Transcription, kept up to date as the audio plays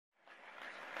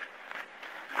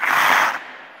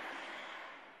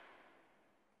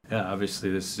Yeah, obviously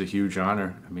this is a huge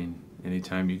honor. I mean,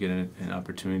 anytime you get an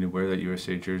opportunity to wear that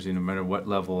USA jersey, no matter what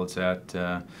level it's at,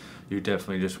 you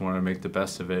definitely just want to make the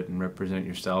best of it and represent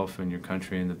yourself and your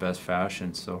country in the best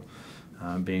fashion. So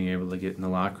being able to get in the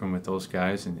locker room with those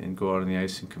guys and go out on the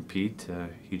ice and compete,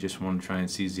 you just want to try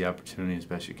and seize the opportunity as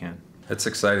best you can. It's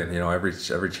exciting, you know. Every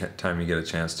time you get a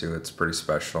chance to, it's pretty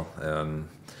special. And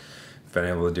been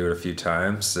able to do it a few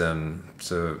times, and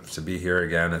to be here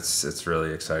again, it's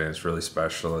really exciting. It's really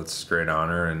special. It's a great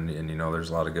honor, and you know, there's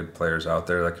a lot of good players out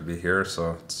there that could be here,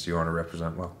 so you want to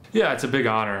represent well. Yeah, it's a big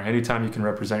honor. Anytime you can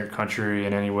represent your country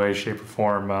in any way, shape, or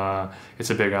form, it's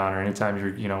a big honor. Anytime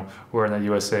you're, wearing that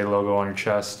USA logo on your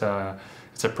chest,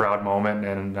 it's a proud moment,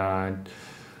 and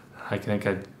I think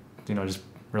just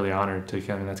really honored to.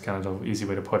 I mean, that's kind of the easy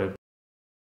way to put it.